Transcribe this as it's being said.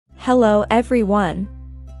Hello everyone.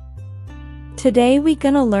 Today we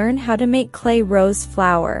gonna learn how to make clay rose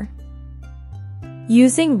flower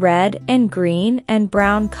using red and green and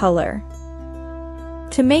brown color.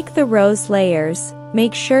 To make the rose layers,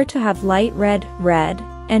 make sure to have light red,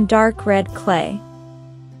 and dark red clay.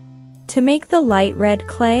 To make the light red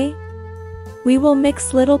clay, we will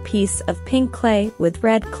mix little piece of pink clay with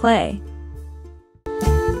red clay.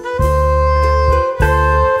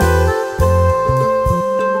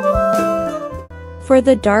 For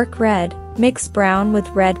the dark red, mix brown with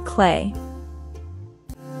red clay.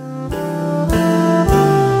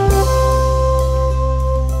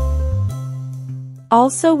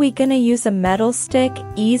 Also we gonna use a metal stick,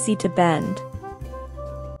 easy to bend.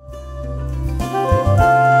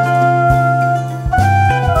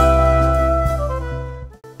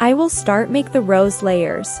 I will start make the rose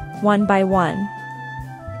layers, one by one.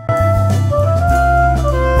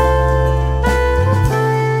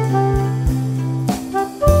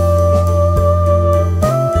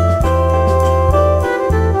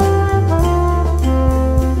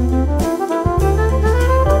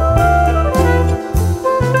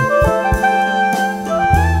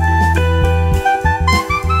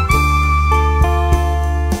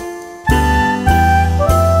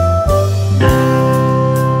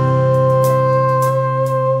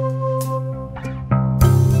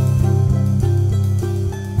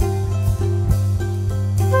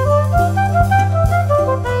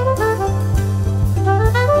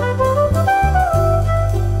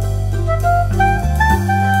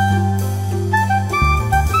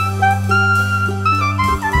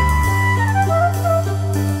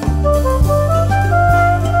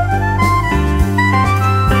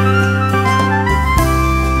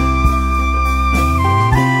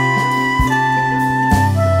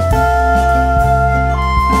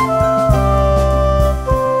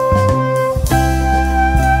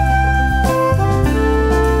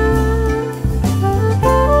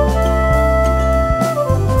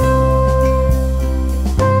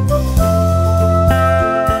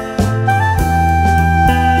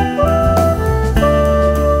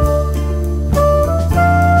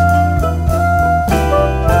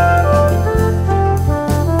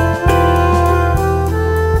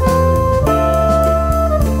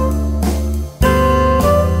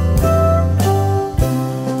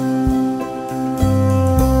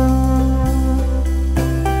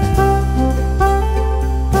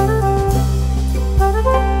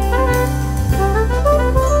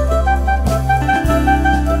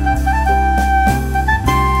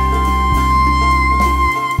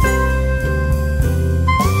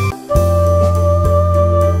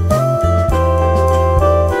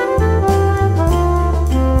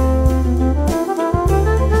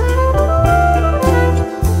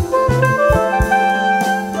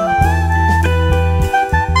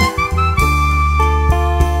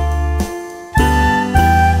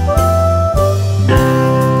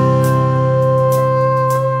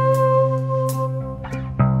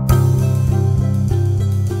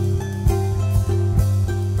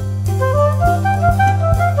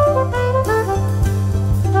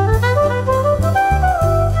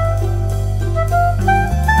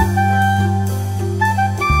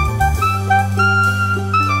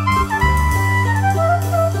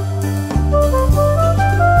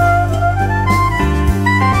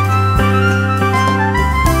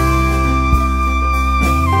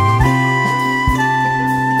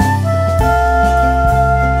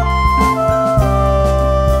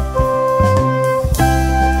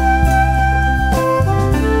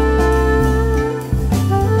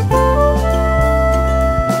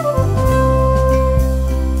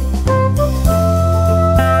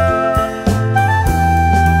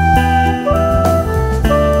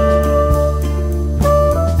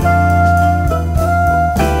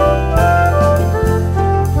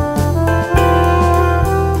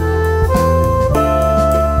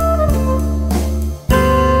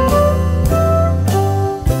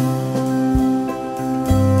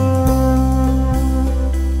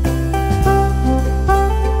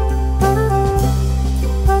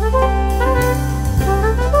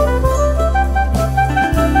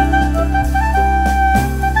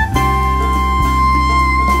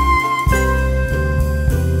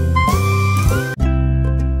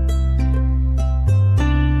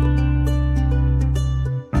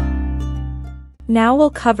 Now we'll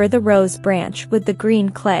cover the rose branch with the green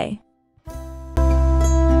clay.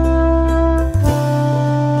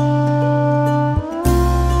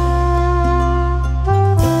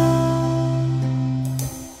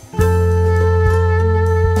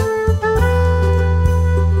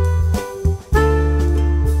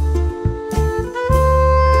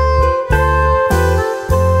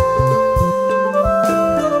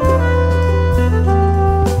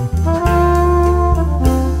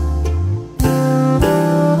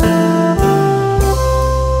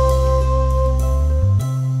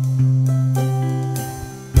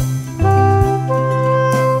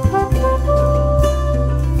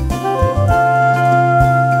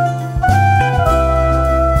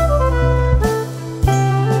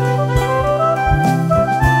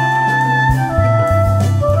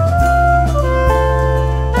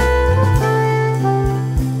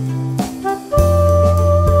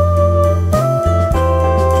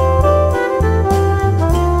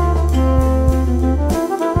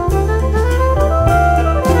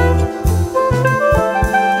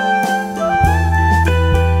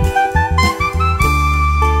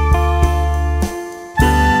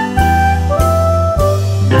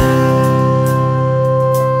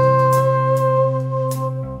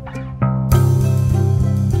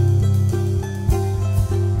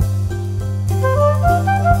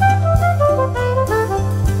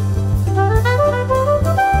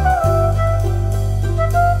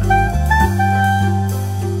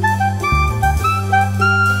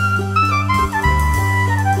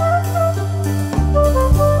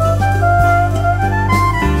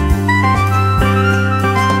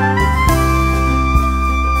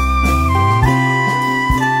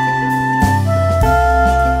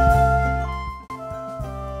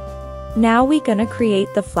 Now we gonna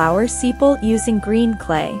create the flower sepal using green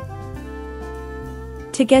clay.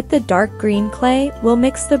 To get the dark green clay, we'll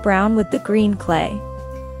mix the brown with the green clay.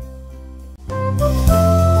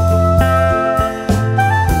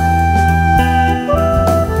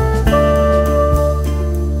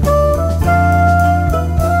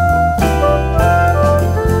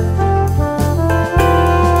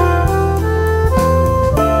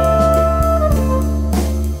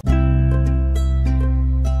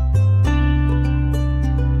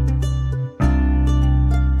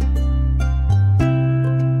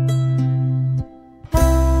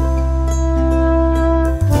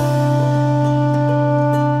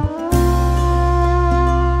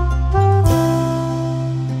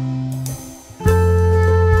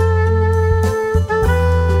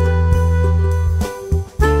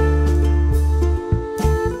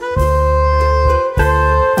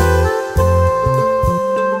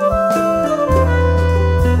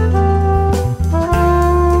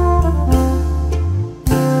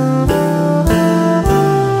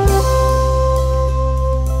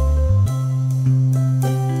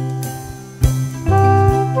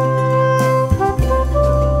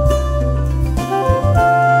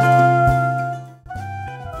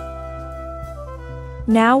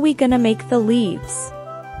 Now we gonna make the leaves.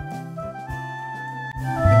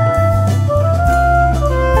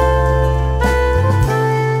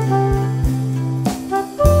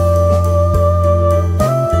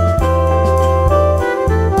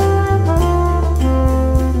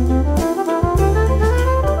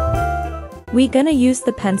 We gonna use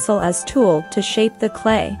the pencil as tool to shape the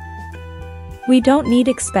clay. We don't need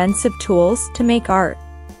expensive tools to make art.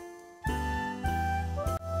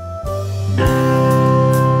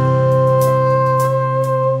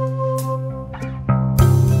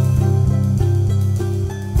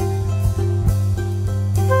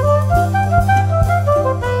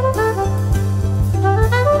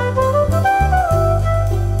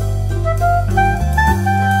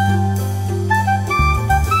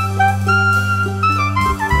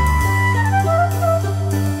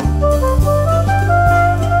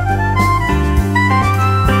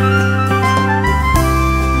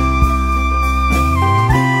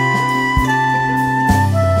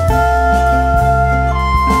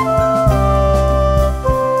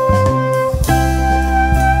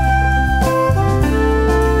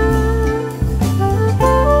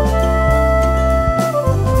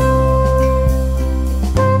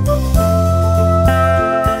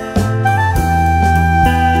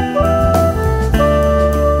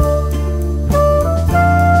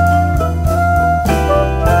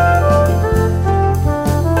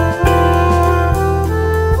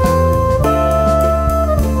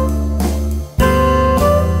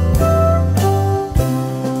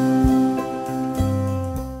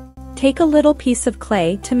 Take a little piece of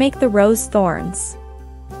clay to make the rose thorns.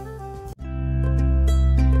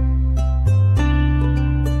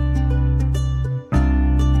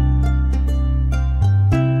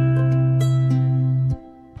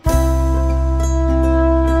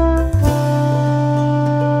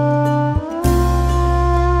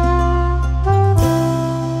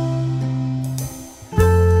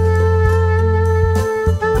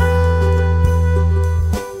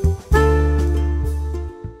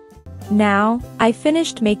 Now, I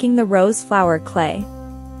finished making the rose flower clay.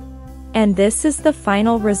 And this is the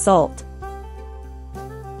final result.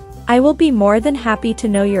 I will be more than happy to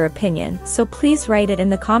know your opinion, so please write it in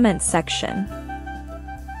the comments section.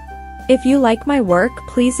 If you like my work,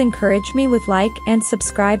 please encourage me with like and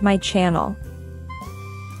subscribe my channel.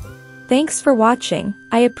 Thanks for watching,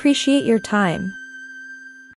 I appreciate your time.